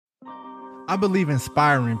I believe in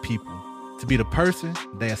inspiring people to be the person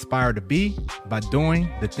they aspire to be by doing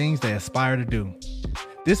the things they aspire to do.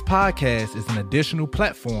 This podcast is an additional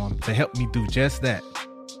platform to help me do just that.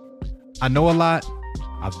 I know a lot,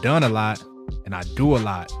 I've done a lot, and I do a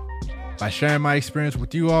lot. By sharing my experience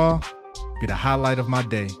with you all, be the highlight of my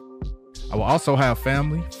day. I will also have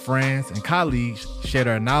family, friends, and colleagues share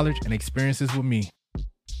their knowledge and experiences with me.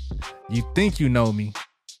 You think you know me,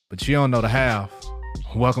 but you don't know the half.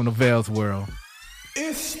 Welcome to Vale's World.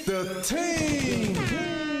 It's the team.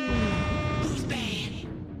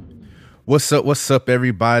 What's up,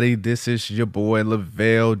 everybody? This is your boy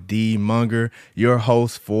Lavelle D. Munger, your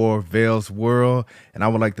host for Vale's World, and I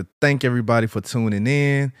would like to thank everybody for tuning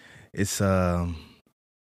in. It's a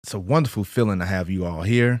wonderful feeling to have you all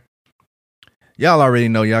here. Y'all already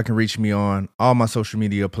know y'all can reach me on all my social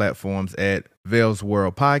media platforms at Vale's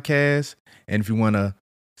World Podcast, and if you want to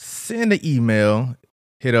send an email,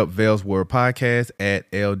 hit up Vale's World Podcast at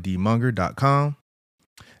ldmunger.com.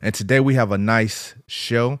 And today we have a nice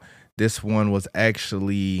show. This one was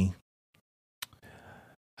actually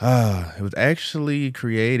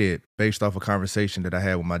created based off a conversation that I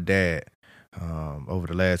had with my dad over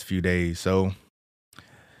the last few days. So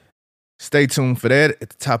stay tuned for that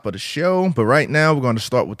at the top of the show. But right now we're going to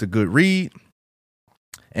start with the good read.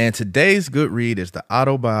 And today's good read is the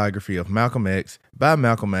autobiography of Malcolm X by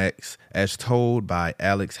Malcolm X as told by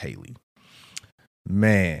Alex Haley.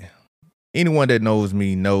 Man, anyone that knows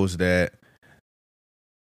me knows that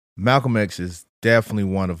Malcolm X is definitely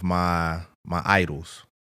one of my idols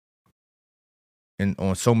and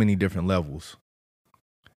on so many different levels.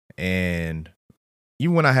 And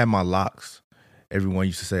even when I had my locks, everyone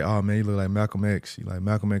used to say, "Oh man, you look like Malcolm X. You like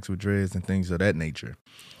Malcolm X with dreads and things of that nature."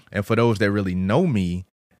 And for those that really know me,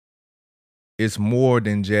 it's more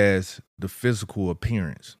than just the physical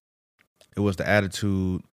appearance. It was the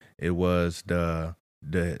attitude. It was the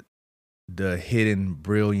hidden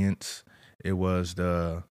brilliance. It was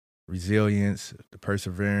the resilience, the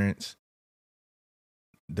perseverance,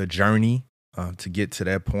 the journey to get to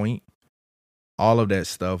that point. All of that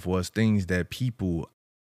stuff was things that people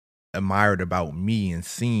admired about me and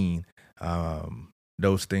seen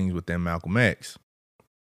those things within Malcolm X.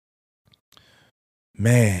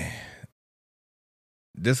 Man,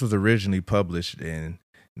 this was originally published in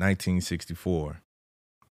 1964.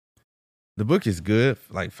 The book is good,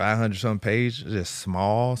 like 500 something pages. It's just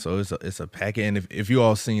small, so it's a packet. And if you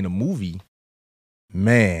all seen the movie,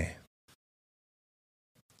 man,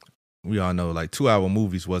 we all know like 2-hour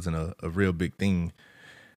movies wasn't a real big thing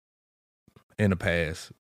in the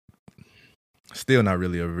past. Still not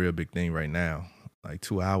really a real big thing right now. Like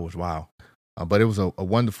 2 hours, wow. But it was a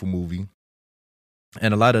wonderful movie.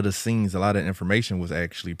 And a lot of the scenes, a lot of information was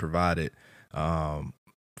actually provided from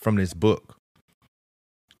this book.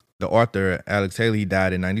 The author, Alex Haley,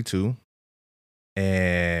 died in 92.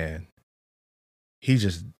 And he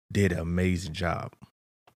just did an amazing job.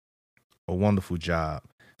 A wonderful job.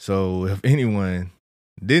 So if anyone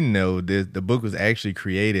didn't know, the book was actually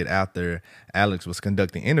created after Alex was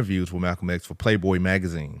conducting interviews with Malcolm X for Playboy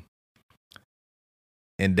magazine.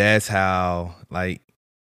 And that's how, like,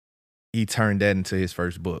 he turned that into his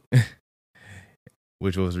first book,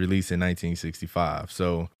 which was released in 1965.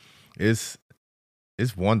 So it's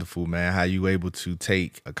wonderful, man, how you able to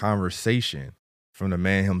take a conversation from the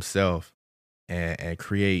man himself and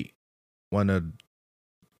create one of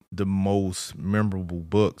the most memorable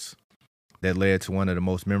books that led to one of the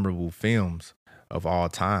most memorable films of all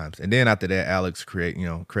times. And then after that, Alex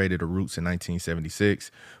created The Roots in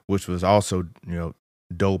 1976, which was also,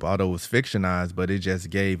 dope, although it was fictionalized, but it just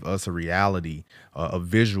gave us a reality, a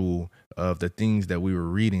visual of the things that we were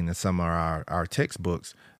reading in some of our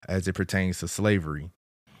textbooks as it pertains to slavery.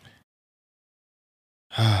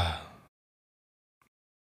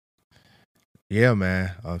 Yeah,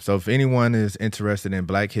 man. So if anyone is interested in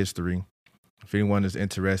Black history, if anyone is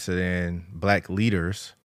interested in Black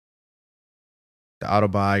leaders, the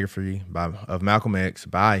autobiography of Malcolm X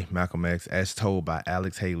by Malcolm X as told by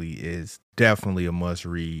Alex Haley is definitely a must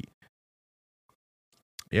read.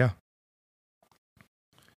 Yeah.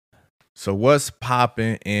 So what's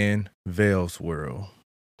popping in Vale's World?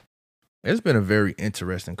 It's been a very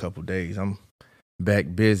interesting couple days. I'm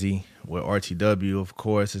back busy with RTW. Of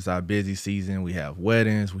course, it's our busy season. We have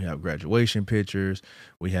weddings, we have graduation pictures,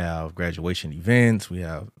 we have graduation events, we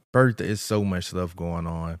have birthdays. It's so much stuff going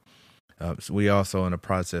on. So we also in the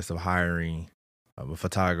process of hiring a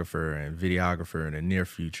photographer and videographer in the near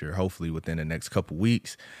future, hopefully within the next couple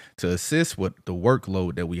weeks, to assist with the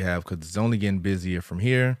workload that we have, because it's only getting busier from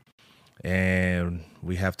here and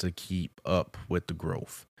we have to keep up with the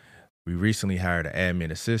growth. We recently hired an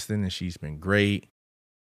admin assistant, and she's been great.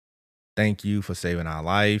 Thank you for saving our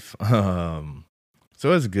life.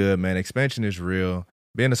 So it's good, man. Expansion is real.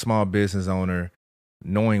 Being a small business owner,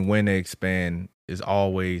 knowing when to expand is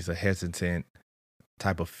always a hesitant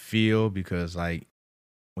type of feel because, like,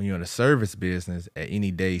 when you're in a service business, at any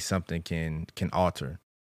day something can alter.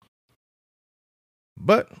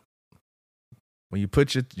 But when you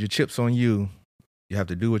put your chips on you, you have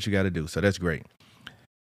to do what you got to do. So that's great.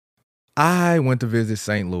 I went to visit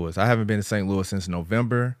St. Louis. I haven't been to St. Louis since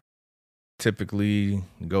November. Typically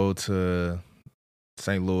go to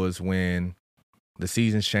St. Louis when the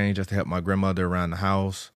seasons change just to help my grandmother around the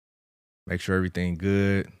house, make sure everything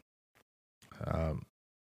good.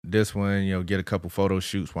 This one, get a couple photo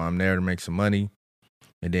shoots while I'm there to make some money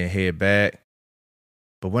and then head back.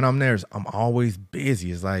 But when I'm there, I'm always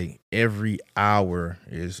busy. It's like every hour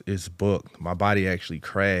is booked. My body actually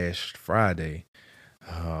crashed Friday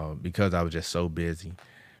because I was just so busy.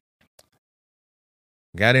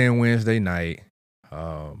 Got in Wednesday night,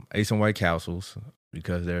 ate some White Castles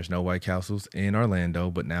because there's no White Castles in Orlando,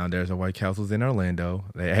 but now there's a White Castles in Orlando.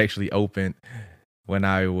 They actually opened when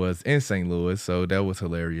I was in St. Louis, so that was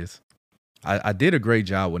hilarious. I did a great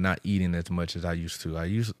job with not eating as much as I used to. I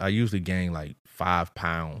usually gain like 5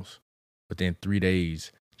 pounds within 3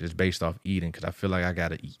 days just based off eating because I feel like I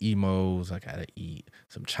gotta eat emos, I gotta eat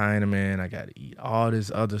some Chinaman, I gotta eat all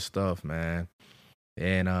this other stuff, man.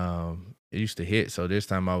 And it used to hit. So this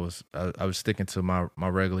time I was sticking to my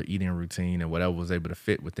regular eating routine, and whatever was able to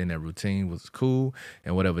fit within that routine was cool,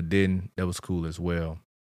 and whatever didn't, that was cool as well.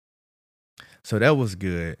 So that was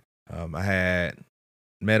good. I had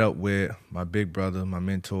met up with my big brother, my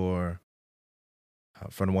mentor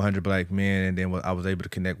from the 100 Black Men, and then I was able to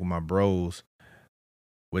connect with my bros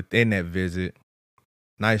within that visit.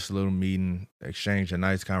 Nice little meeting, exchanged a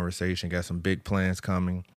nice conversation, got some big plans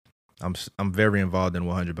coming. I'm very involved in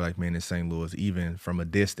 100 Black Men in St. Louis, even from a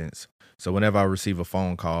distance. So whenever I receive a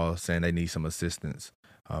phone call saying they need some assistance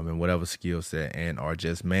in whatever skill set and or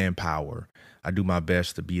just manpower, I do my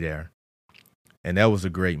best to be there. And that was a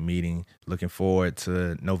great meeting. Looking forward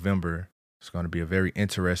to November. It's going to be a very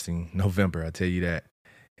interesting November, I tell you that.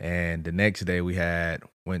 And the next day we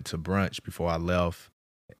went to brunch before I left.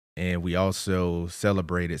 And we also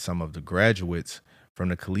celebrated some of the graduates from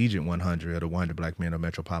the Collegiate 100 of the 100 Black Men of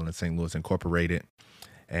Metropolitan St. Louis Incorporated.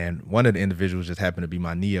 And one of the individuals just happened to be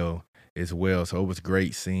my Neo as well. So it was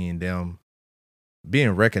great seeing them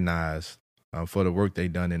being recognized for the work they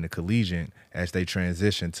done in the Collegiate as they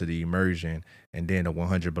transition to the Immersion and then the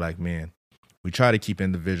 100 Black Men. We try to keep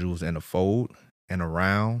individuals in the fold and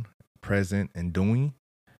around, present and doing.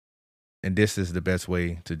 And this is the best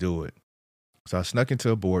way to do it. So I snuck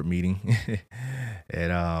into a board meeting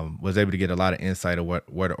and was able to get a lot of insight of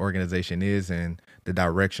where the organization is and the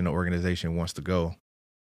direction the organization wants to go.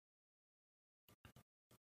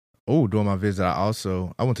 Oh, during my visit, I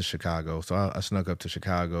went to Chicago. So I snuck up to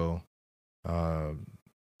Chicago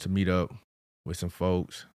to meet up with some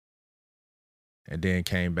folks and then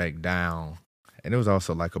came back down. And it was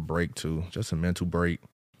also like a break too, just a mental break.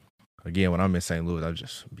 Again, when I'm in St. Louis, I'll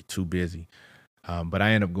just be too busy. But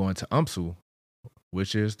I ended up going to UMSL,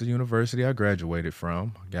 which is the university I graduated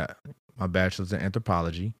from. Got my bachelor's in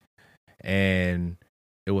anthropology. And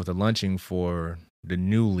it was a luncheon for the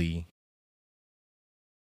new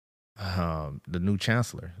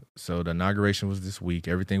chancellor. So the inauguration was this week.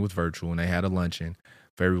 Everything was virtual, and they had a luncheon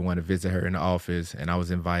for everyone to visit her in the office. And I was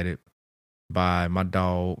invited by my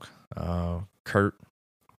dog, Kurt.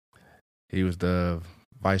 He was the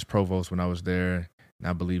vice provost when I was there, and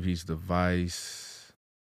I believe he's the vice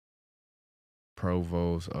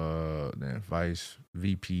provost, then vice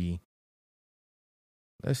VP.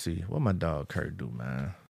 Let's see, what my dog Kurt do,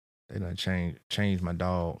 man? They done change my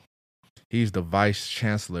dog. He's the vice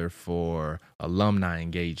chancellor for alumni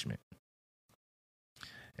engagement.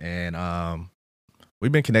 And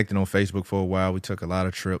we've been connecting on Facebook for a while. We took a lot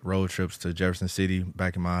of road trips to Jefferson City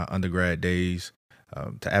back in my undergrad days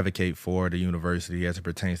to advocate for the university as it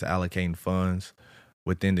pertains to allocating funds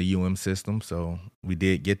within the system. So we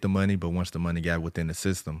did get the money, but once the money got within the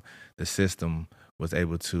system was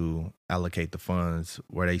able to allocate the funds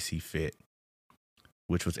where they see fit,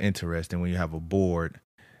 which was interesting when you have a board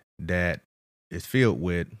that is filled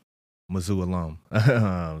with Mizzou alum.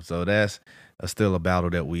 So that's still a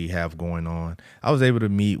battle that we have going on. I was able to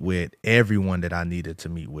meet with everyone that I needed to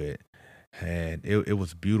meet with, and it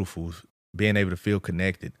was beautiful being able to feel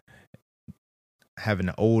connected. Having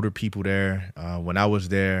the older people there, when I was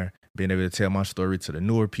there, being able to tell my story to the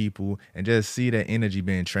newer people and just see that energy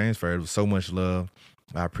being transferred. It was so much love.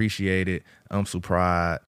 I appreciate it. UMSL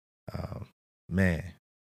pride. Man,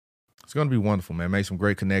 it's going to be wonderful, man. Make some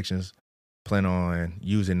great connections. Plan on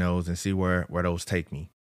using those and see where those take me.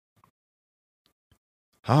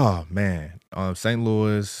 Oh man, St.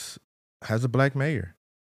 Louis has a black mayor,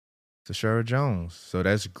 Tashara Jones, so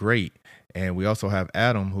that's great. And we also have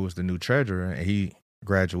Adam, who is the new treasurer, and he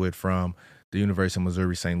graduated from the University of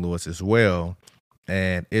Missouri St. Louis as well.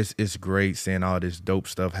 And it's great seeing all this dope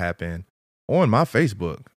stuff happen on my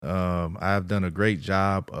Facebook. I've done a great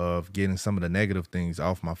job of getting some of the negative things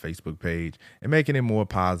off my Facebook page and making it more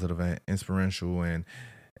positive and inspirational and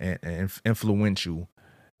influential.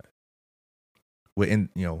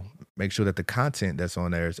 Make sure that the content that's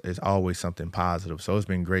on there is always something positive. So it's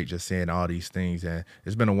been great just seeing all these things, and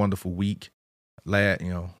it's been a wonderful week,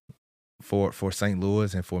 for St.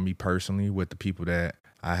 Louis and for me personally with the people that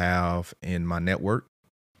I have in my network.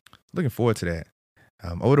 Looking forward to that.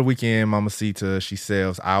 Over the weekend, Mamacita, she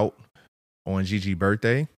sells out on Gigi's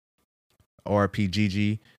birthday. RP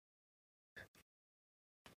Gigi.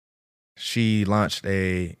 She launched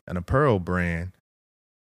an apparel brand,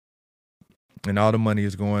 and all the money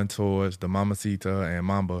is going towards the Mamacita and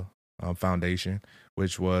Mamba Foundation,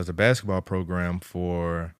 which was a basketball program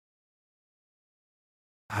for,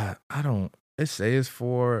 it says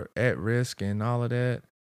for at risk and all of that.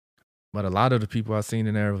 But a lot of the people I've seen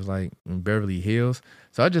in there was like in Beverly Hills.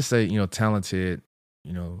 So I just say, talented,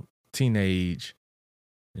 teenage,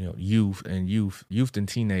 youth and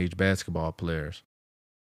teenage basketball players.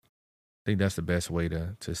 I think that's the best way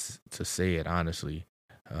to say it, honestly.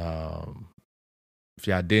 If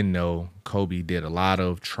y'all didn't know, Kobe did a lot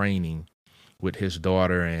of training with his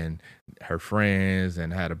daughter and her friends,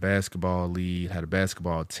 and had a basketball league, had a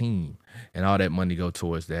basketball team, and all that money go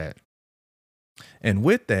towards that. And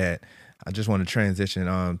with that, I just want to transition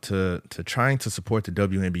to trying to support the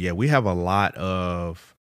WNBA. We have a lot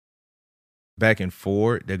of back and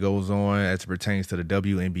forth that goes on as it pertains to the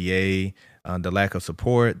WNBA, the lack of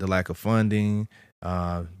support, the lack of funding,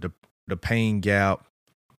 the paying gap.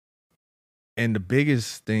 And the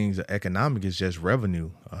biggest things economic is just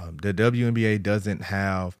revenue. The WNBA doesn't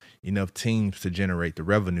have enough teams to generate the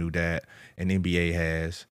revenue that an NBA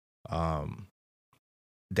has.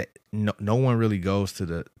 That no one really goes to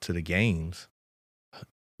the games.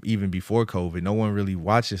 Even before COVID, no one really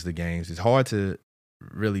watches the games. It's hard to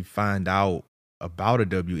really find out about a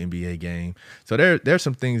WNBA game. So there's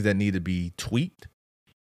some things that need to be tweaked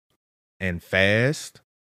and fast.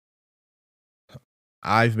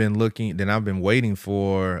 I've been waiting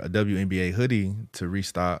for a WNBA hoodie to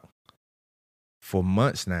restock for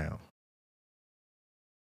months now.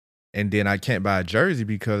 And then I can't buy a jersey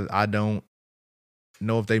because I don't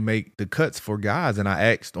know if they make the cuts for guys. And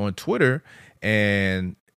I asked on Twitter,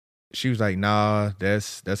 and she was like, nah,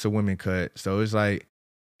 that's a women cut. So it's like,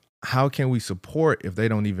 how can we support if they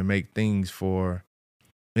don't even make things for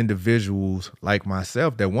individuals like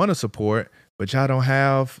myself that want to support, but y'all don't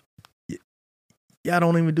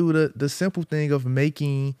even do the simple thing of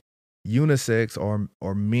making unisex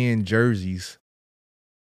or men jerseys.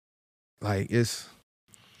 Like it's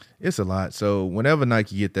a lot. So whenever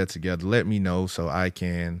Nike get that together, let me know so I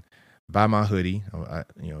can buy my hoodie.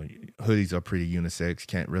 Hoodies are pretty unisex.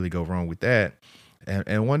 Can't really go wrong with that.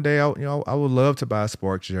 And one day, I would love to buy a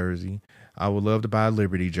Sparks jersey. I would love to buy a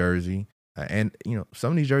Liberty jersey. And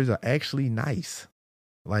some of these jerseys are actually nice.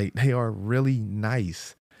 Like, they are really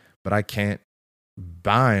nice. But I can't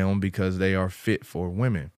buy them because they are fit for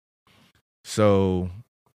women. So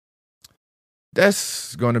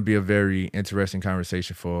that's going to be a very interesting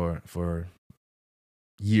conversation for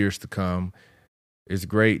years to come. It's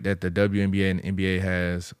great that the WNBA and NBA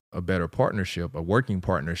has a better partnership, a working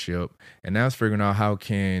partnership, and now it's figuring out how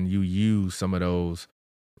can you use some of those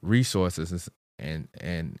resources and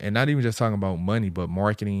not even just talking about money, but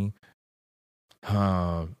marketing,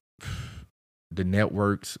 the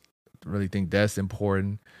networks. I really think that's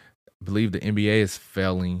important. I believe the NBA is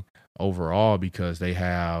failing overall because they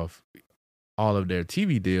have all of their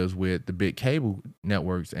TV deals with the big cable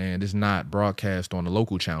networks, and it's not broadcast on the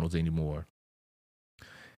local channels anymore.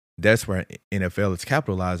 That's where NFL is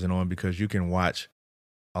capitalizing on, because you can watch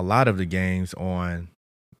a lot of the games on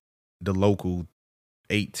the local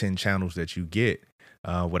 8-10 channels that you get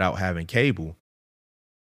without having cable.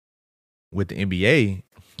 With the NBA,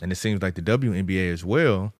 and it seems like the WNBA as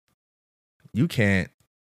well, you can't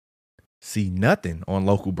see nothing on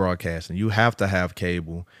local broadcasting. You have to have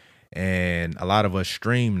cable. And a lot of us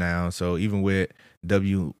stream now. So even with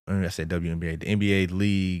WNBA, the NBA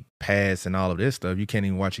League Pass and all of this stuff, you can't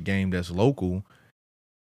even watch a game that's local.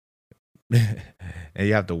 And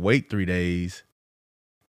you have to wait 3 days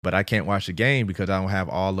but I can't watch the game because I don't have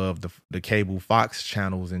all of the cable Fox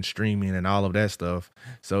channels and streaming and all of that stuff.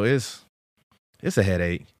 So it's a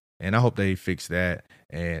headache, and I hope they fix that.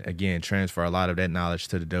 And again, transfer a lot of that knowledge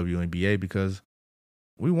to the WNBA because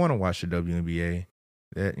we want to watch the WNBA.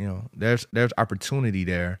 That there's opportunity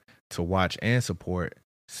there to watch and support,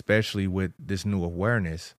 especially with this new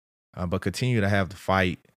awareness. But continue to have the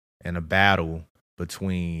fight and a battle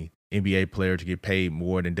between NBA players to get paid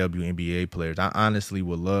more than WNBA players. I honestly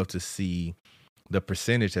would love to see the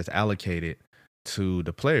percentage that's allocated to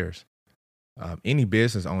the players. Any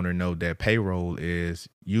business owner know that payroll is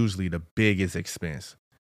usually the biggest expense.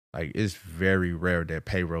 Like, it's very rare that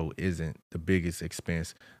payroll isn't the biggest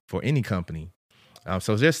expense for any company.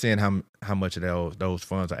 So just seeing how much of those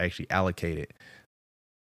funds are actually allocated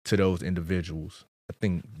to those individuals, I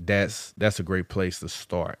think that's a great place to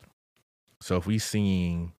start. So if we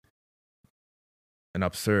seeing an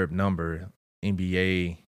absurd number,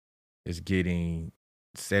 NBA is getting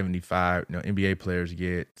 75. NBA players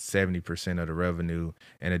get 70% of the revenue,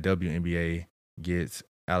 and the WNBA gets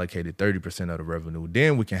allocated 30% of the revenue,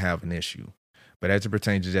 then we can have an issue. But as it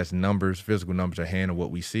pertains to just numbers, physical numbers at hand of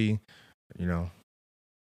what we see,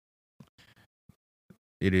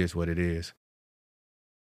 it is what it is.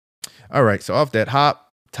 All right, so off that hot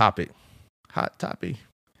topic,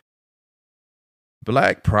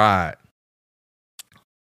 Black Pride.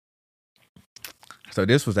 So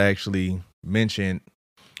this was actually mentioned.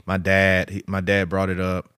 My dad brought it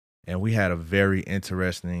up, and we had a very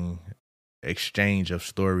interesting exchange of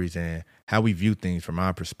stories and how we view things from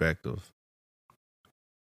our perspective.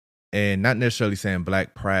 And not necessarily saying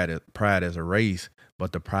Black pride as a race,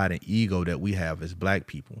 but the pride and ego that we have as Black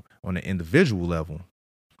people on an individual level.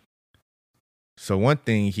 So one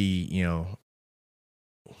thing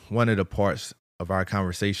one of the parts of our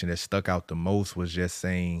conversation that stuck out the most was just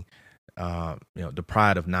saying, the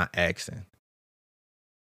pride of not asking.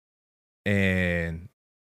 And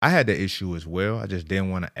I had the issue as well. I just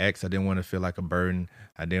didn't want to ask. I didn't want to feel like a burden.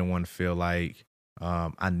 I didn't want to feel like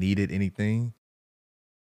I needed anything.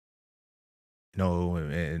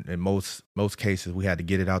 In most cases, we had to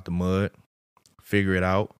get it out the mud, figure it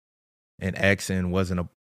out. And asking wasn't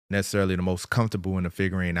necessarily the most comfortable in the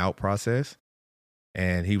figuring out process.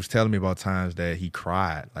 And he was telling me about times that he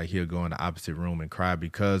cried, like he'll go in the opposite room and cry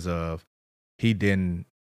because of he didn't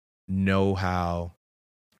know how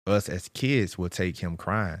us as kids would take him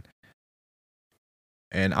crying.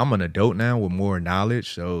 And I'm an adult now with more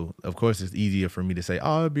knowledge. So, of course, it's easier for me to say,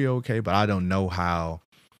 oh, it'll be okay. But I don't know how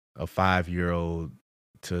a 5-year-old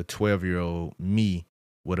to 12-year-old me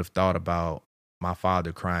would have thought about my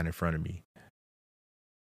father crying in front of me.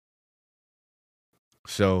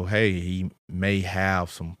 So, hey, he may have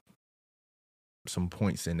some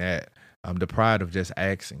points in that. The pride of just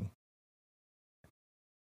asking.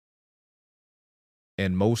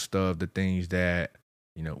 And most of the things that,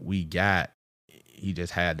 we got, he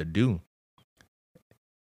just had to do.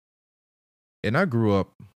 And I grew up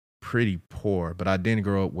pretty poor, but I didn't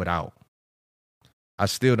grow up without. I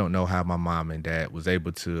still don't know how my mom and dad was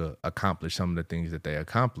able to accomplish some of the things that they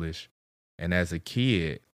accomplished. And as a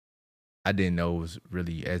kid, I didn't know it was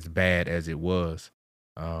really as bad as it was.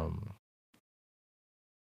 I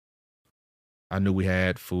knew we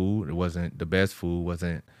had food. It wasn't the best food,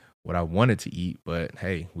 wasn't what I wanted to eat, but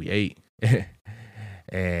hey, we ate.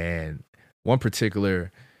 And one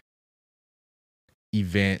particular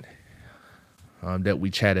event that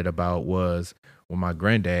we chatted about was when my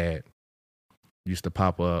granddad used to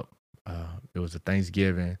pop up. It was a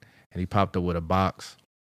Thanksgiving, and he popped up with a box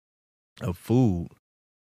of food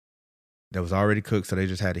that was already cooked, so they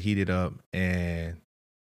just had to heat it up. And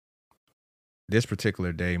this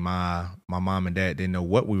particular day, my mom and dad didn't know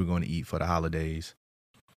what we were going to eat for the holidays.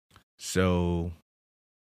 So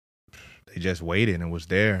they just waited and was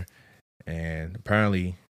there. And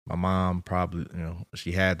apparently my mom probably,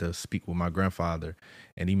 she had to speak with my grandfather,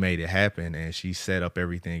 and he made it happen. And she set up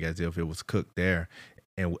everything as if it was cooked there.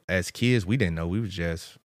 And as kids, we didn't know. We were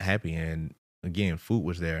just happy. And again, food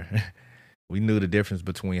was there. We knew the difference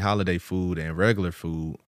between holiday food and regular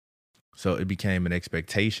food. So it became an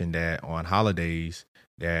expectation that on holidays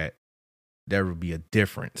that there would be a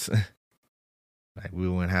difference. Like we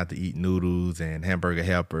wouldn't have to eat noodles and hamburger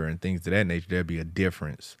helper and things of that nature. There'd be a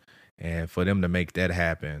difference. And for them to make that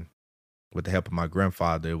happen with the help of my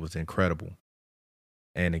grandfather, it was incredible.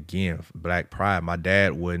 And again, Black pride, my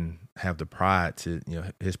dad wouldn't have the pride to,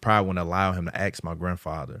 his pride wouldn't allow him to ask my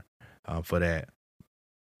grandfather for that.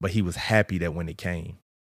 But he was happy that when it came,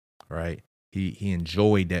 right? He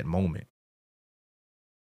enjoyed that moment.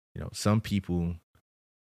 Some people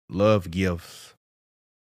love gifts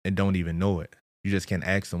and don't even know it. You just can't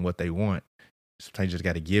ask them what they want. Sometimes you just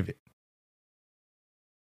got to give it.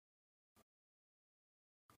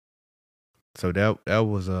 So that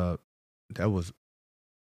was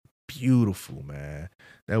beautiful, man.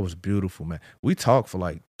 That was beautiful, man. We talked for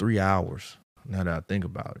like 3 hours. Now that I think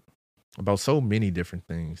about it, about so many different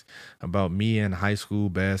things, about me and high school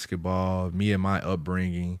basketball, me and my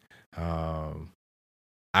upbringing, um,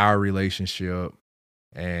 our relationship,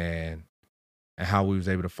 and how we was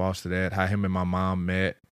able to foster that. How him and my mom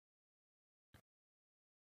met.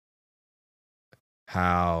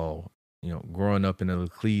 How growing up in a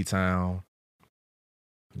Laclede town,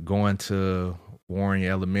 going to Warren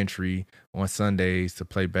Elementary on Sundays to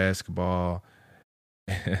play basketball,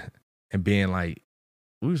 and being like,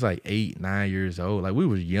 we was like 8, 9 years old. Like we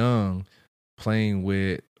was young, playing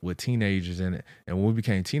with teenagers, and when we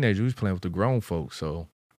became teenagers, we was playing with the grown folks. So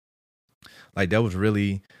like that was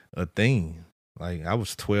really a thing. Like I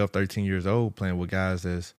was 12, 13 years old playing with guys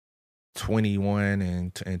that's 21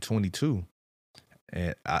 and 22.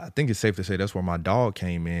 And I think it's safe to say that's where my dog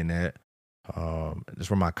came in at. That's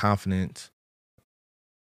where my confidence,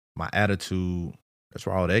 my attitude, that's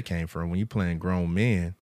where all that came from. When you playing grown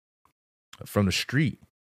men from the street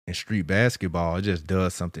and street basketball, it just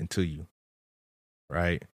does something to you,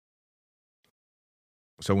 right?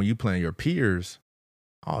 So when you playing your peers,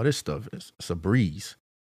 all this stuff, it's a breeze.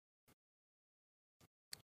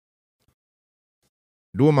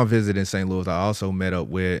 During my visit in St. Louis, I also met up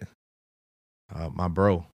with my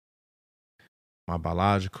bro, my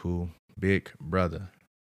biological big brother.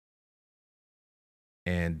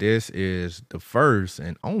 And this is the first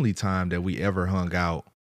and only time that we ever hung out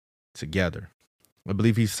together. I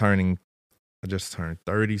believe I just turned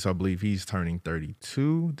 30, so I believe he's turning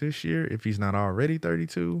 32 this year, if he's not already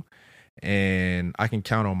 32. And I can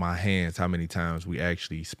count on my hands how many times we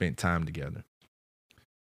actually spent time together.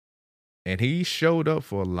 And he showed up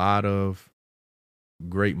for a lot of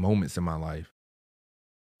great moments in my life.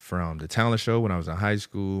 From the talent show when I was in high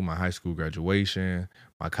school, my high school graduation,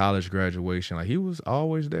 my college graduation. Like he was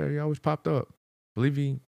always there. He always popped up. I believe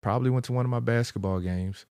he probably went to one of my basketball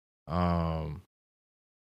games. So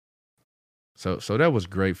that was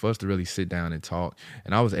great for us to really sit down and talk.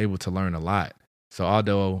 And I was able to learn a lot. So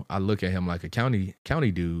although I look at him like a county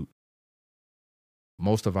dude,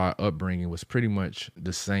 most of our upbringing was pretty much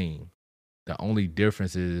the same. The only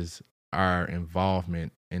difference is our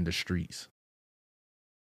involvement in the streets.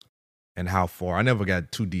 And how far. I never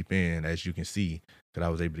got too deep in, as you can see, that I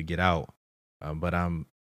was able to get out. But I'm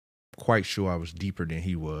quite sure I was deeper than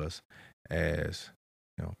he was, as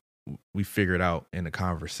we figured out in the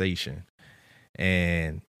conversation.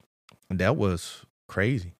 And that was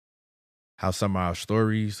crazy. How some of our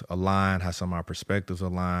stories align, how some of our perspectives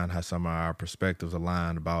align, how some of our perspectives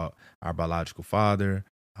align about our biological father.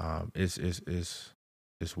 It's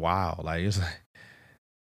wild. Like it's like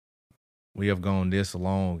we have gone this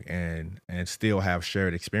long and still have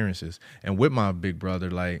shared experiences. And with my big brother,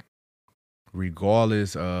 like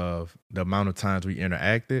regardless of the amount of times we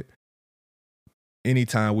interacted,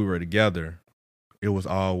 anytime we were together, it was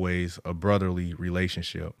always a brotherly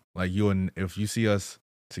relationship. Like if you see us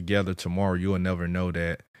together tomorrow, you'll never know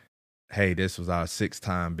that, hey, this was our 6th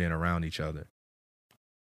time being around each other.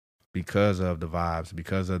 Because of the vibes,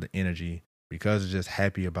 because of the energy, because of just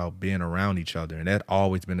happy about being around each other. And that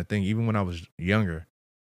always been a thing, even when I was younger.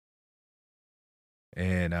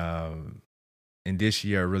 And this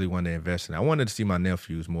year I really wanted to invest in it. I wanted to see my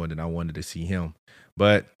nephews more than I wanted to see him.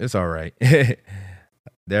 But it's all right.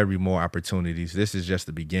 There'll be more opportunities. This is just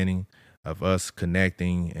the beginning of us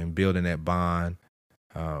connecting and building that bond.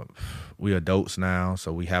 We adults now,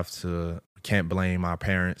 so we can't blame our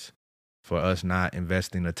parents for us not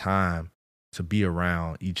investing the time to be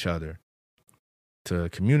around each other, to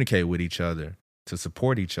communicate with each other, to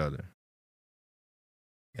support each other.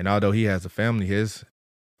 And although he has a family, his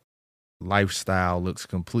lifestyle looks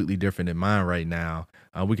completely different than mine right now.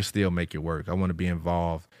 We can still make it work. I want to be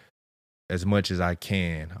involved as much as I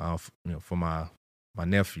can, for my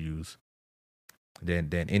nephews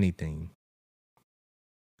than anything.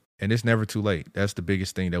 And it's never too late. That's the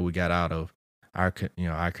biggest thing that we got out of our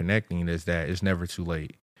connecting, is that it's never too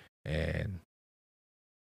late. And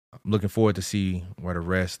I'm looking forward to see where the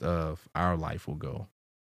rest of our life will go.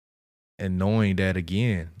 And knowing that,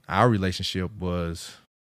 again, our relationship was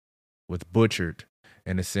butchered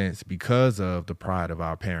in a sense because of the pride of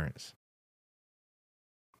our parents.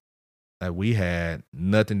 Like we had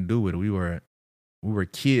nothing to do with it. We were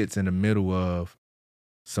kids in the middle of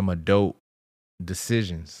some adult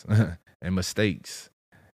decisions and mistakes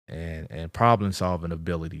and problem solving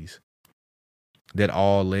abilities that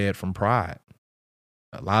all led from pride.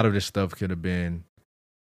 a lot of this stuff could have been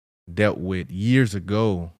dealt with years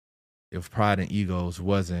ago if pride and egos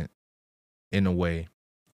wasn't in the way.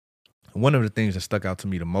 One of the things that stuck out to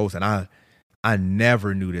me the most, and I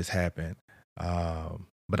never knew this happened,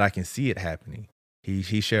 but I can see it happening.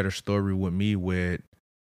 He shared a story with me with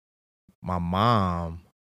my mom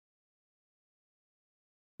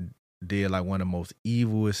did like one of the most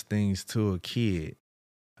evilest things to a kid.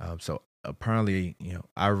 So apparently,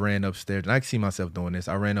 I ran upstairs, and I can see myself doing this.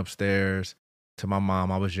 I ran upstairs to my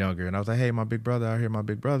mom. I was younger, and I was like, "Hey, my big brother out here, my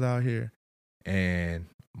big brother out here." And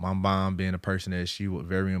my mom, being a person that she was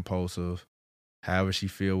very impulsive, however she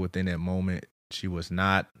feel within that moment, she was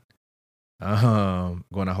not going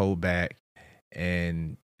to hold back.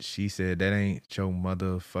 And she said, "That ain't your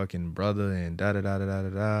motherfucking brother," and da da da da da da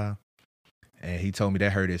da. And he told me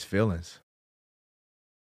that hurt his feelings.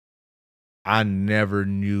 I never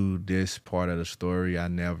knew this part of the story. I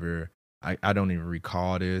don't even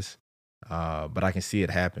recall this, but I can see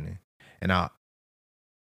it happening. And I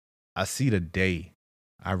see the day.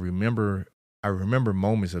 I remember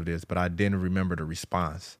moments of this, but I didn't remember the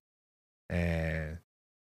response and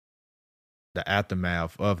the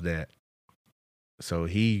aftermath of that. So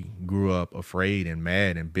he grew up afraid and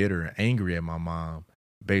mad and bitter and angry at my mom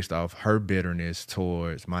based off her bitterness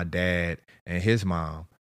towards my dad and his mom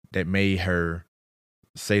that made her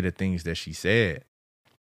say the things that she said.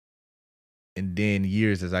 And then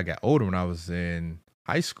years as I got older, when I was in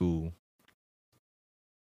high school,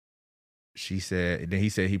 he said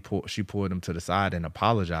she pulled him to the side and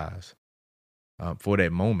apologized for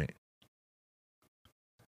that moment,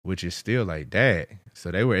 which is still like that.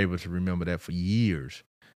 So they were able to remember that for years.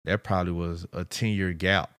 That probably was a 10-year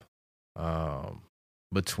gap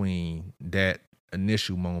between that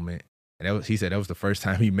initial moment. And he said that was the first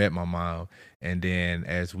time he met my mom. And then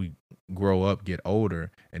as we grow up, get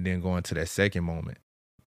older, and then go into that second moment.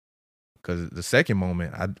 Because the second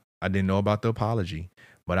moment, I didn't know about the apology,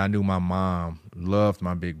 but I knew my mom loved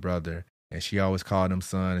my big brother, and she always called him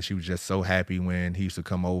son, and she was just so happy when he used to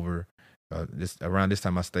come over. Around this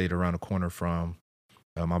time, I stayed around the corner from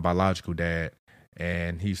my biological dad,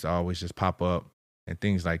 and he used to always just pop up and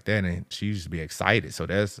things like that, and she used to be excited. So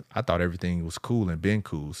I thought everything was cool and been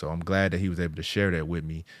cool. So I'm glad that he was able to share that with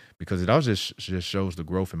me, because it all just shows the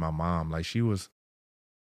growth in my mom. Like she was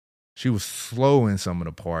slow in some of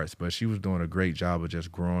the parts, but she was doing a great job of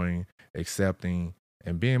just growing, accepting,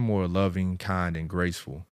 and being more loving, kind, and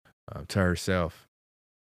graceful to herself.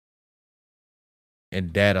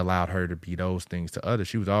 And that allowed her to be those things to others.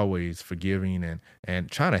 She was always forgiving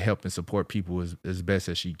and trying to help and support people as best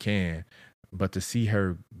as she can. But to see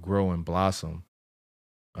her grow and blossom,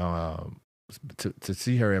 to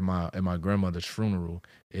see her at my grandmother's funeral,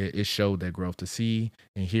 it showed that growth. To see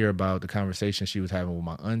and hear about the conversation she was having with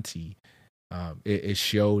my auntie, it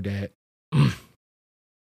showed that.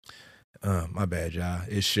 My bad, y'all.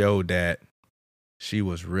 It showed that she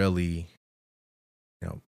was really,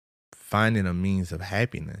 finding a means of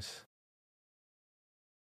happiness.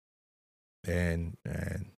 And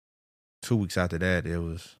 2 weeks after that, it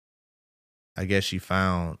was, I guess she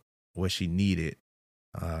found what she needed,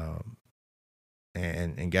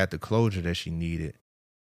 and got the closure that she needed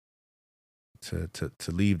to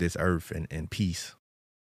leave this earth in peace.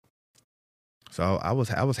 So I was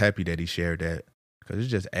happy that he shared that, because it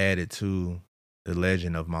just added to the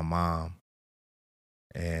legend of my mom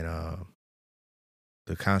and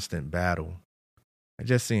the constant battle and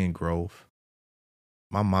just seeing growth.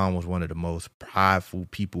 My mom was one of the most prideful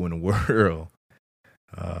people in the world.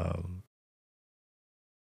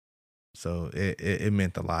 So it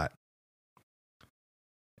meant a lot.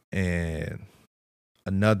 And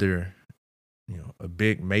another, a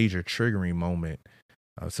big major triggering moment.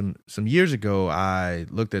 Some years ago, I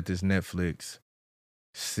looked at this Netflix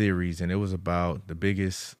series, and it was about the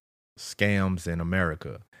biggest scams in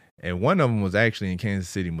America. And one of them was actually in Kansas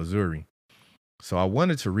City, Missouri. So I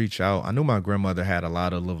wanted to reach out. I knew my grandmother had a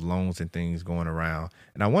lot of little loans and things going around,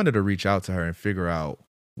 and I wanted to reach out to her and figure out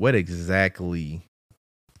what exactly,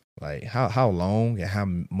 like how long and how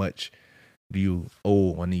much do you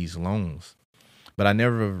owe on these loans. But I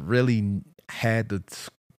never really had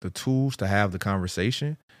the tools to have the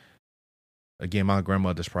conversation. Again, my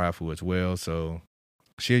grandmother's prideful as well, so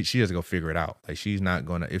she has to go figure it out. Like, she's not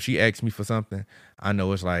gonna, if she asks me for something, I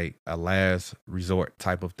know it's like a last resort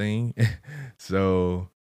type of thing. So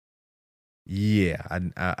yeah,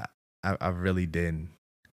 I really didn't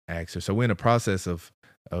ask her. So we're in the process of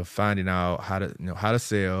finding out how to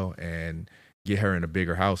sell and get her in a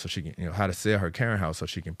bigger house, so she can, how to sell her current house so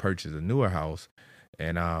she can purchase a newer house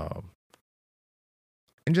and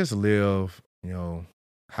just live,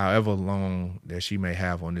 however long that she may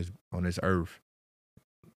have on this earth,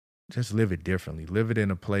 just live it differently. Live it in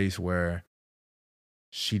a place where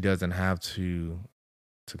she doesn't have to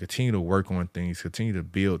continue to work on things, continue to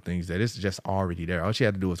build things that it's just already there. All she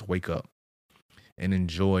had to do is wake up and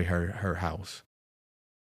enjoy her house.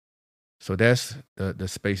 So that's the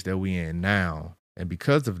space that we in now. And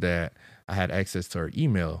because of that, I had access to her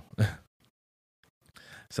email.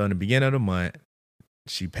 So in the beginning of the month,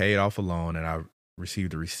 she paid off a loan and I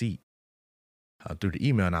received a receipt through the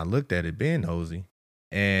email. And I looked at it, being nosy,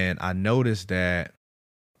 and I noticed that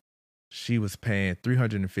she was paying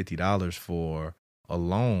 $350 for a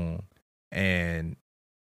loan, and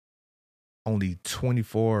only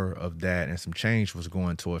 24 of that and some change was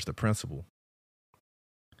going towards the principal.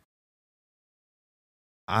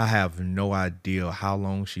 I have no idea how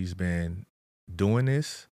long she's been doing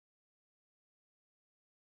this,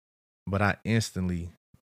 but I instantly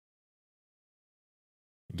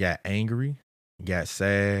got angry, got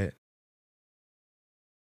sad,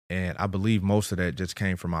 and I believe most of that just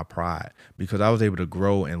came from my pride, because I was able to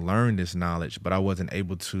grow and learn this knowledge, but I wasn't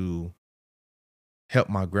able to help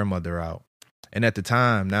my grandmother out. And at the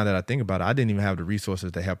time, now that I think about it, I didn't even have the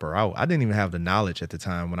resources to help her out. I didn't even have the knowledge at the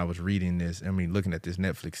time when I was reading this. I mean, looking at this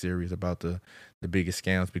Netflix series about the biggest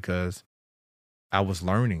scams, because I was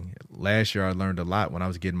learning. Last year, I learned a lot when I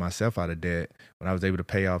was getting myself out of debt, when I was able to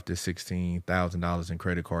pay off this $16,000 in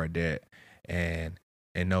credit card debt and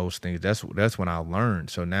those things. That's when I learned.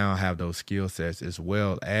 So now I have those skill sets, as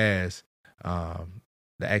well as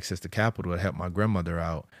the access to capital to help my grandmother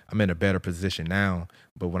out. I'm in a better position now.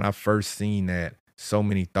 But when I first seen that, so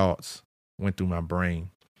many thoughts went through my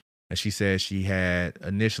brain. And she said she had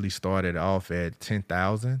initially started off at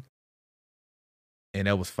 10,000, and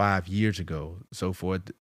that was 5 years ago. So for it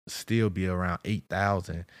to still be around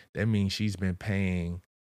 8,000, that means she's been paying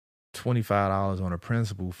 $25 on her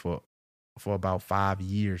principal for about 5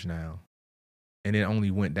 years now. And it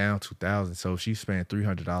only went down 2,000. So she's spent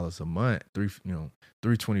 $300 a month,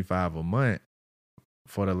 $325 a month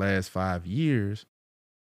for the last 5 years.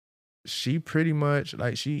 She pretty much,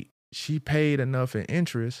 like, she paid enough in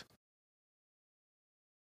interest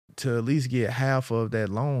to at least get half of that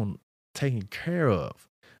loan taken care of.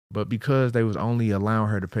 But because they was only allowing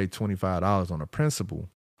her to pay $25 on the principal,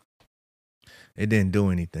 it didn't do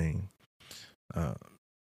anything.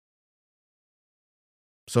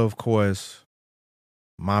 So of course,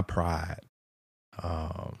 my pride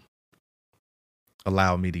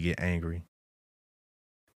allowed me to get angry.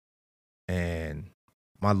 And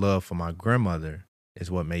my love for my grandmother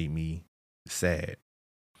is what made me sad.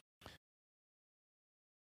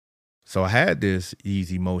 So I had these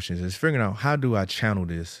emotions. It's figuring out, how do I channel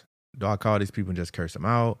this? Do I call these people and just curse them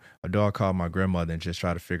out? Or do I call my grandmother and just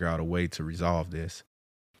try to figure out a way to resolve this?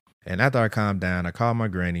 And after I calmed down, I called my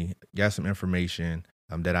granny, got some information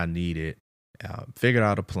that I needed, figured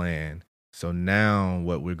out a plan. So now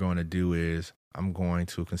what we're going to do is I'm going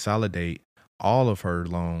to consolidate all of her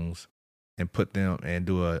loans and put them and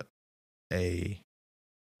do a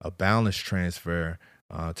balance transfer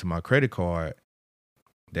to my credit card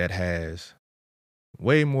that has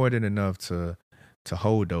way more than enough to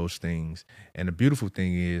hold those things. And the beautiful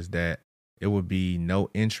thing is that it would be no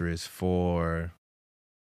interest for,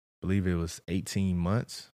 I believe it was 18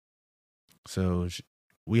 months. So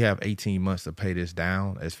we have 18 months to pay this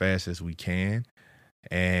down as fast as we can.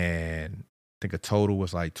 And I think a total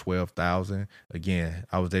was like 12,000. Again,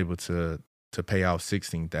 I was able to pay off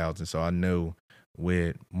 16,000. So I know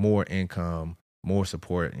with more income, more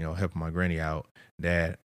support, helping my granny out,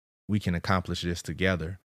 that we can accomplish this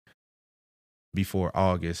together before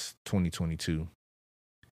August 2022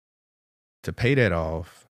 to pay that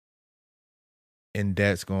off. And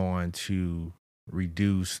that's going to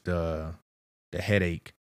reduce the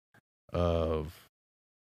headache of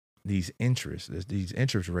these interest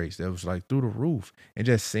rates that was like through the roof. And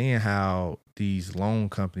just seeing how these loan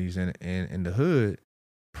companies in the hood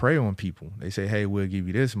prey on people. They say, hey, we'll give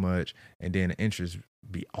you this much, and then the interest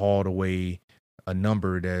be all the way a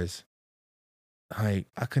number that's like,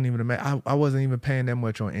 I couldn't even imagine. I wasn't even paying that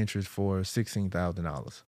much on interest for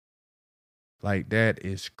 $16,000. Like, that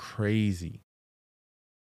is crazy.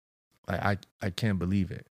 Like, I can't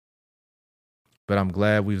believe it. But I'm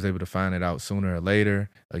glad we was able to find it out sooner or later.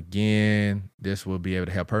 Again, this will be able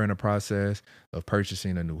to help her in the process of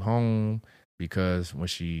purchasing a new home, because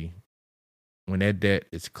when that debt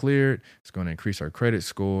is cleared, it's going to increase her credit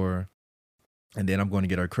score. And then I'm going to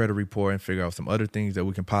get her credit report and figure out some other things that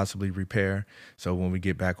we can possibly repair. So when we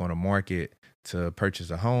get back on the market to purchase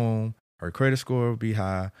a home, her credit score will be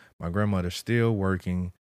high. My grandmother's still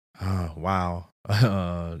working. Wow.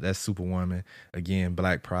 That's Superwoman. Again,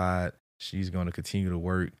 Black Pride. She's going to continue to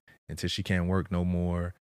work until she can't work no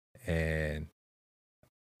more. And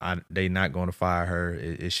they not going to fire her.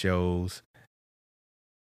 It shows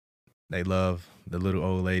they love the little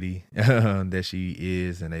old lady that she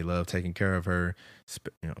is, and they love taking care of her.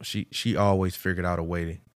 You know, she always figured out a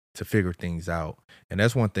way to figure things out. And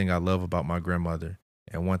that's one thing I love about my grandmother,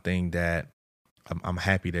 and one thing that I'm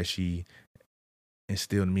happy that she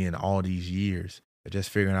instilled in me in all these years, just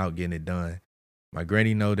figuring out getting it done. My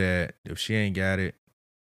granny know that if she ain't got it,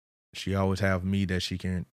 she always have me that she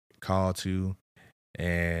can call to.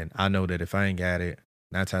 And I know that if I ain't got it,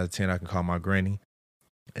 9 times out of 10, I can call my granny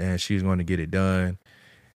and she's going to get it done.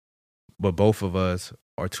 But both of us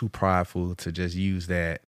are too prideful to just use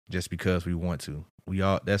that just because we want to.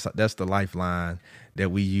 That's the lifeline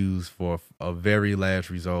that we use for a very last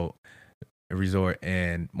resort.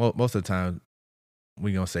 And most of the time,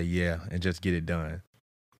 we gonna say yeah and just get it done.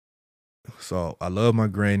 So I love my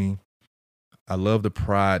granny. I love the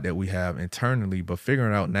pride that we have internally, but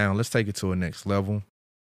figuring out now, let's take it to a next level.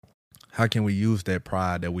 How can we use that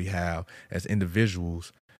pride that we have as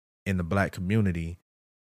individuals in the Black community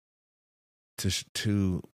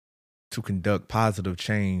to conduct positive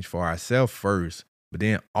change for ourselves first, but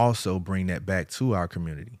then also bring that back to our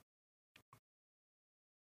community?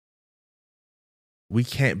 We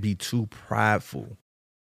can't be too prideful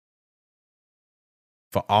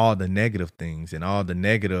for all the negative things and all the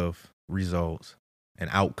negative results and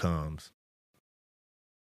outcomes,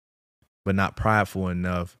 but not prideful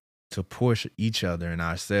enough to push each other and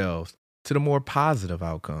ourselves to the more positive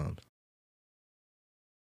outcomes.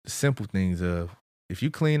 The simple things of, if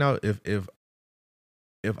you clean out, if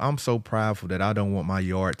I'm so prideful that I don't want my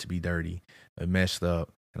yard to be dirty and messed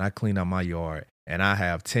up, and I clean out my yard, and I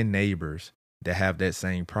have 10 neighbors that have that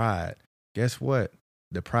same pride, guess what?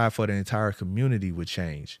 The pride for the entire community would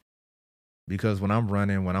change. Because when I'm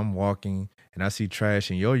running, when I'm walking, and I see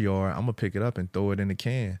trash in your yard, I'm going to pick it up and throw it in the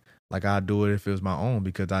can like I'd do it if it was my own,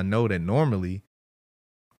 because I know that normally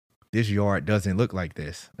this yard doesn't look like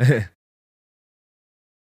this.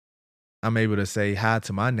 I'm able to say hi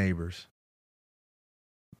to my neighbors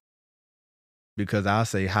because I'll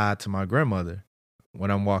say hi to my grandmother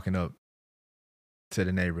when I'm walking up to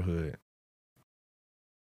the neighborhood.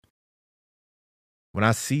 When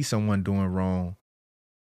I see someone doing wrong,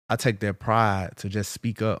 I take that pride to just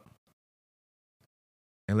speak up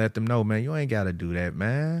and let them know, man, you ain't got to do that,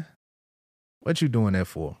 man. What you doing that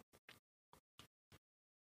for?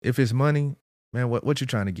 If it's money, man, what you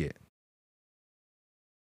trying to get?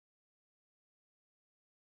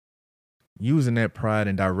 Using that pride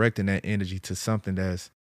and directing that energy to something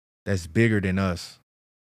that's bigger than us,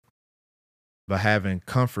 but having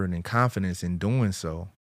comfort and confidence in doing so.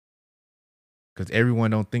 Because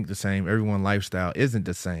everyone don't think the same. Everyone's lifestyle isn't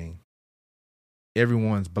the same.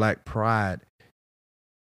 Everyone's Black pride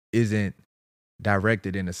isn't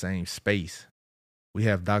directed in the same space. We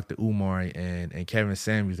have Dr. Umar and Kevin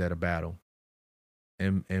Samuels at a battle.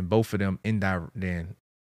 And both of them then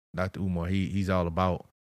Dr. Umar, he's all about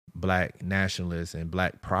Black nationalists and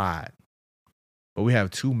Black pride. But we have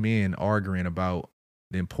two men arguing about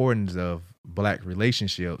the importance of Black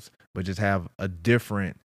relationships, but just have a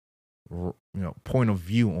different point of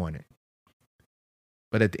view on it.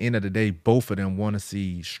 But at the end of the day, both of them want to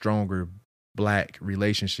see stronger Black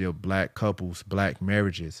relationship, Black couples, Black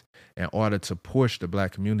marriages, in order to push the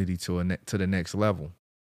Black community to the next level.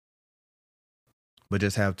 But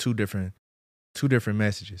just have two different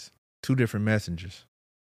messages, two different messengers.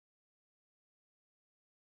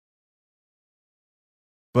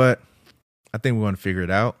 But I think we want to figure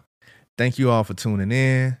it out. Thank you all for tuning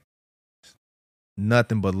in.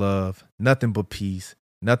 Nothing but love, nothing but peace,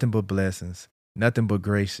 nothing but blessings, nothing but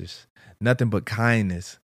gracious, nothing but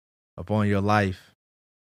kindness upon your life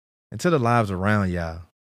and to the lives around y'all.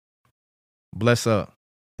 Bless up.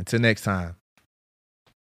 Until next time.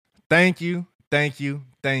 Thank you, thank you,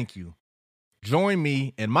 thank you. Join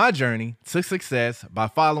me in my journey to success by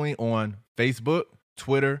following on Facebook,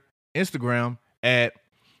 Twitter, Instagram at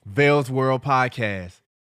Vale's World Podcast.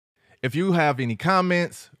 If you have any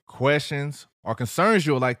comments, questions, or concerns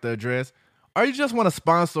you would like to address, or you just want to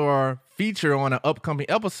sponsor or feature on an upcoming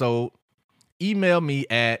episode, email me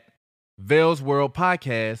at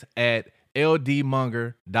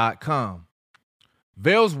valesworldpodcast@ldmunger.com.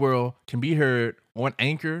 Vale's World can be heard on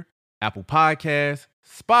Anchor, Apple Podcasts,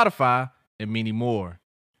 Spotify, and many more.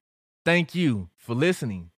 Thank you for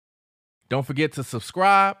listening. Don't forget to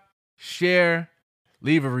subscribe, share,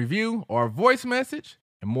 leave a review or a voice message,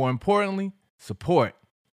 and more importantly, support.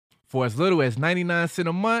 For as little as 99 cents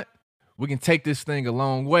a month, We can take this thing a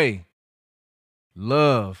long way.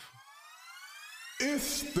 Love.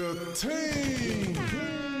 It's the team.